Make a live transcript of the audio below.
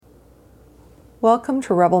Welcome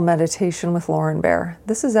to Rebel Meditation with Lauren Bear.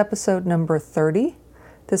 This is episode number 30.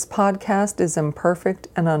 This podcast is imperfect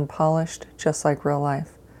and unpolished, just like real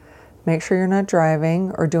life. Make sure you're not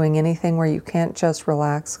driving or doing anything where you can't just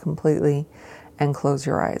relax completely and close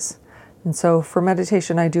your eyes. And so for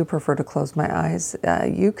meditation, I do prefer to close my eyes.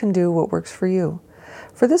 You can do what works for you.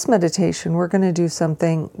 For this meditation, we're going to do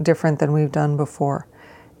something different than we've done before.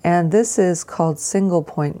 And this is called single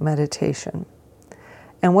point meditation.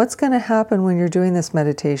 And what's going to happen when you're doing this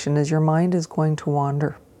meditation is your mind is going to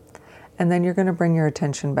wander. And then you're going to bring your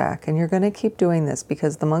attention back. And you're going to keep doing this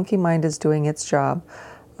because the monkey mind is doing its job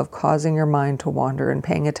of causing your mind to wander and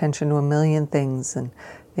paying attention to a million things and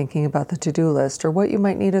thinking about the to-do list or what you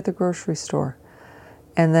might need at the grocery store.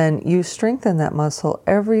 And then you strengthen that muscle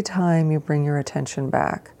every time you bring your attention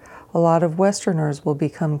back. A lot of Westerners will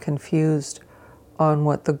become confused on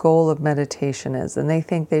what the goal of meditation is, and they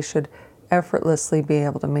think they should effortlessly be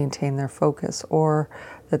able to maintain their focus or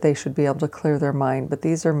that they should be able to clear their mind, but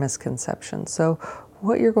these are misconceptions. So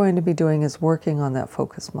what you're going to be doing is working on that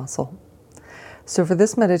focus muscle. So for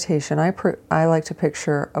this meditation, I like to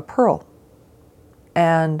picture a pearl.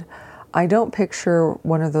 And I don't picture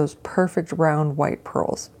one of those perfect round white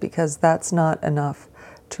pearls because that's not enough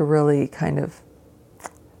to really kind of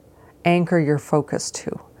anchor your focus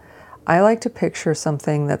to. I like to picture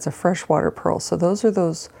something that's a freshwater pearl. So those are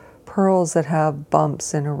those pearls that have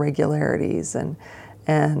bumps and irregularities,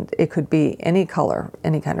 and it could be any color,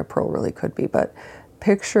 any kind of pearl really could be, but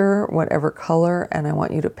picture whatever color, and I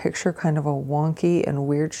want you to picture kind of a wonky and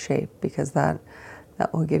weird shape because that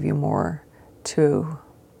will give you more to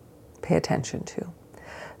pay attention to.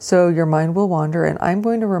 So your mind will wander, and I'm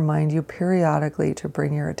going to remind you periodically to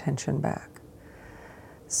bring your attention back.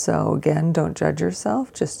 So again, don't judge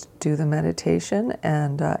yourself, just do the meditation,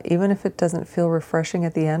 and even if it doesn't feel refreshing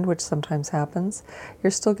at the end, which sometimes happens,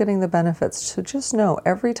 you're still getting the benefits. So just know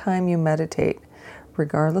every time you meditate,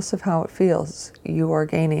 regardless of how it feels, you are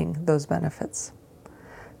gaining those benefits.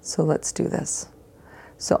 So let's do this.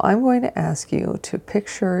 So I'm going to ask you to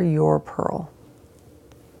picture your pearl.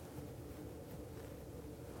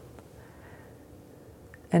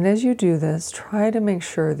 And as you do this, try to make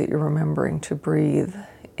sure that you're remembering to breathe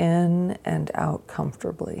in and out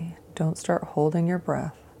comfortably. Don't start holding your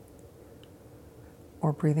breath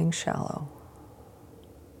or breathing shallow.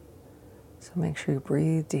 So make sure you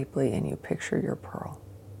breathe deeply and you picture your pearl.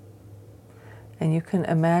 And you can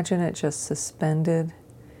imagine it just suspended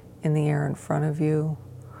in the air in front of you,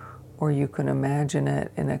 or you can imagine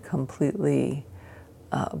it in a completely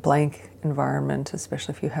blank environment,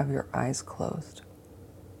 especially if you have your eyes closed.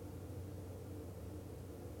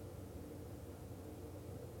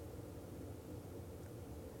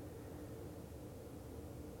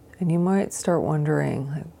 And you might start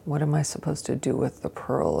wondering, like, what am I supposed to do with the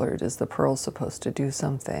pearl? Or is the pearl supposed to do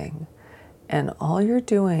something? And all you're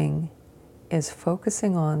doing is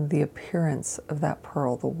focusing on the appearance of that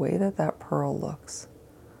pearl, the way that that pearl looks.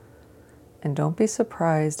 And don't be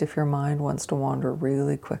surprised if your mind wants to wander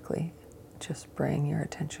really quickly. Just bring your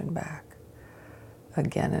attention back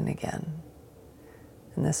again and again.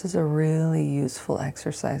 And this is a really useful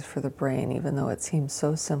exercise for the brain, even though it seems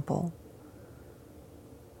so simple.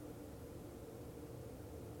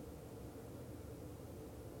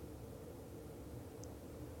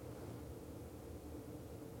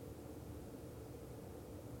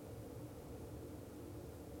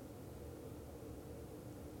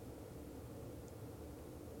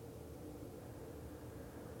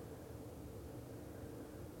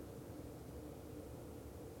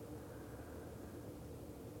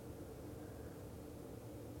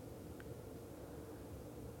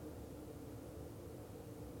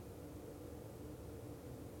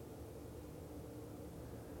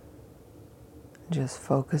 Just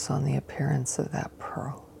focus on the appearance of that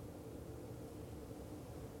pearl.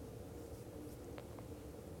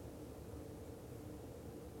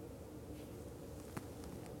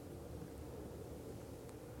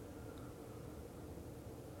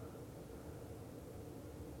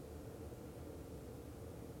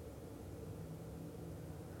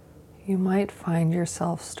 You might find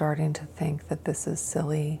yourself starting to think that this is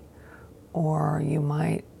silly, or you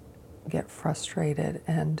might get frustrated,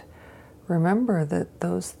 and remember that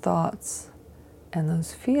those thoughts and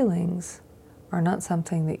those feelings are not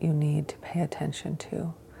something that you need to pay attention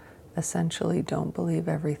to. Essentially, don't believe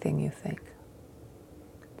everything you think.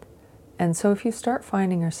 And so if you start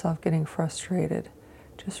finding yourself getting frustrated,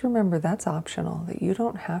 just remember that's optional, that you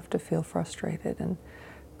don't have to feel frustrated, and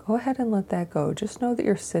go ahead and let that go. Just know that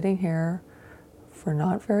you're sitting here for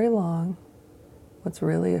not very long, what's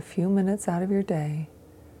really a few minutes out of your day,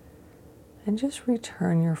 And just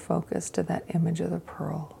return your focus to that image of the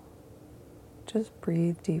pearl. Just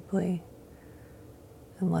breathe deeply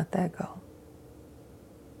and let that go.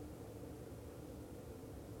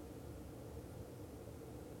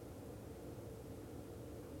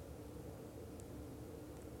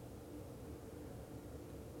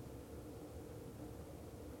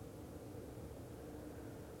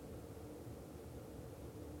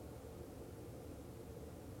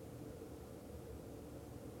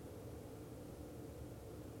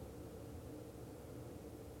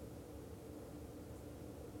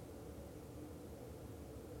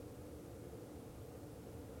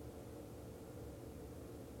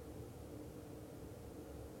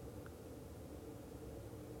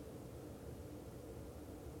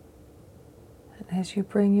 And as you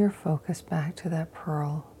bring your focus back to that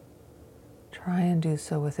pearl, try and do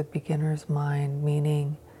so with a beginner's mind,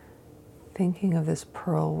 meaning thinking of this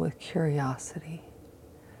pearl with curiosity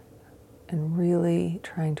and really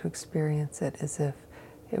trying to experience it as if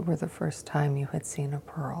it were the first time you had seen a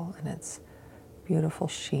pearl and its beautiful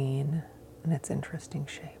sheen and its interesting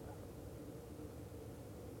shape.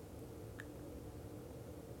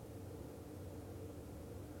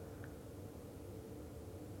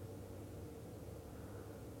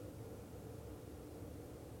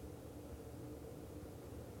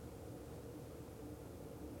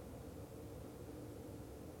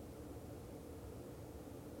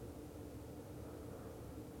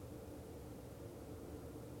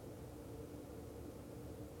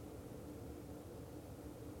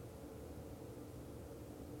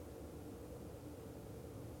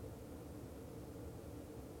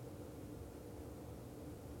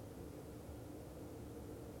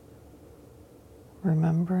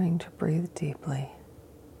 Remembering to breathe deeply,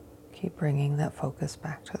 keep bringing that focus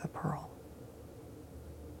back to the pearl.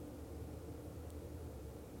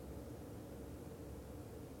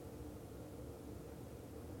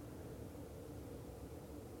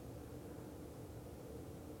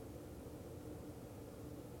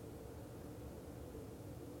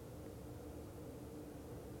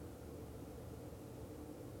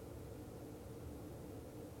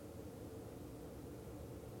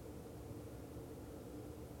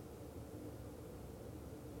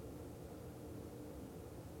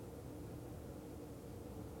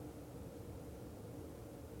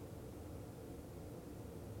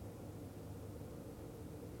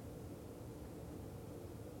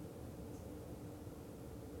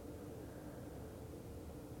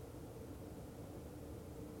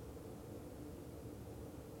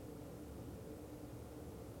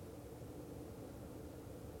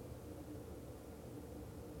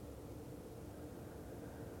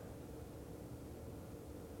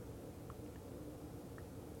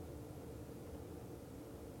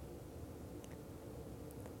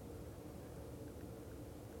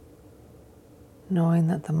 Knowing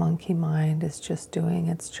that the monkey mind is just doing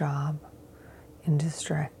its job in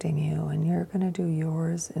distracting you, and you're going to do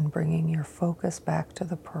yours in bringing your focus back to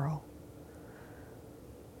the pearl.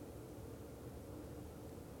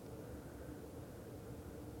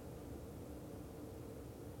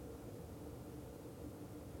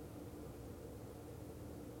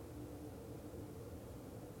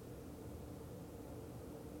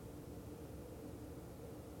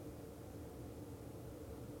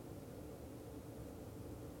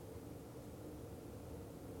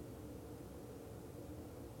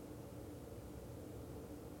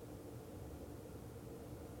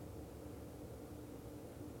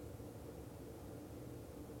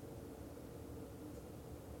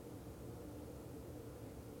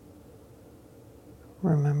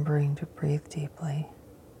 Remembering to breathe deeply,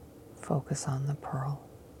 focus on the pearl.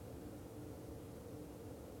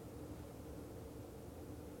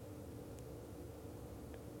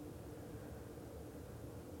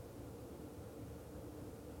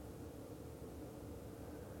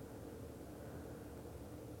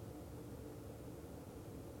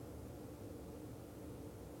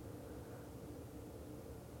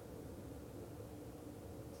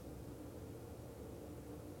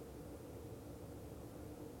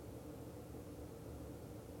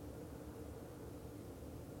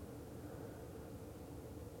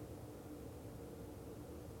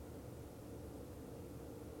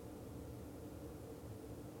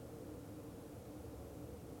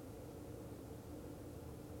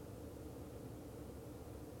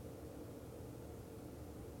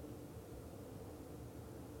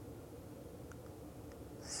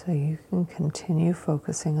 So you can continue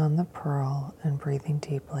focusing on the pearl and breathing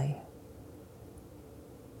deeply.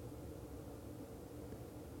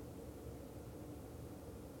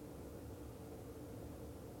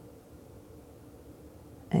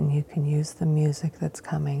 And you can use the music that's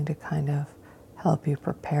coming to kind of help you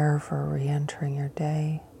prepare for re-entering your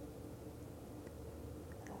day.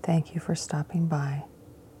 Thank you for stopping by.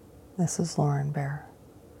 This is Lauren Bear.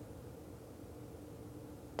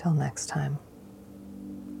 Till next time.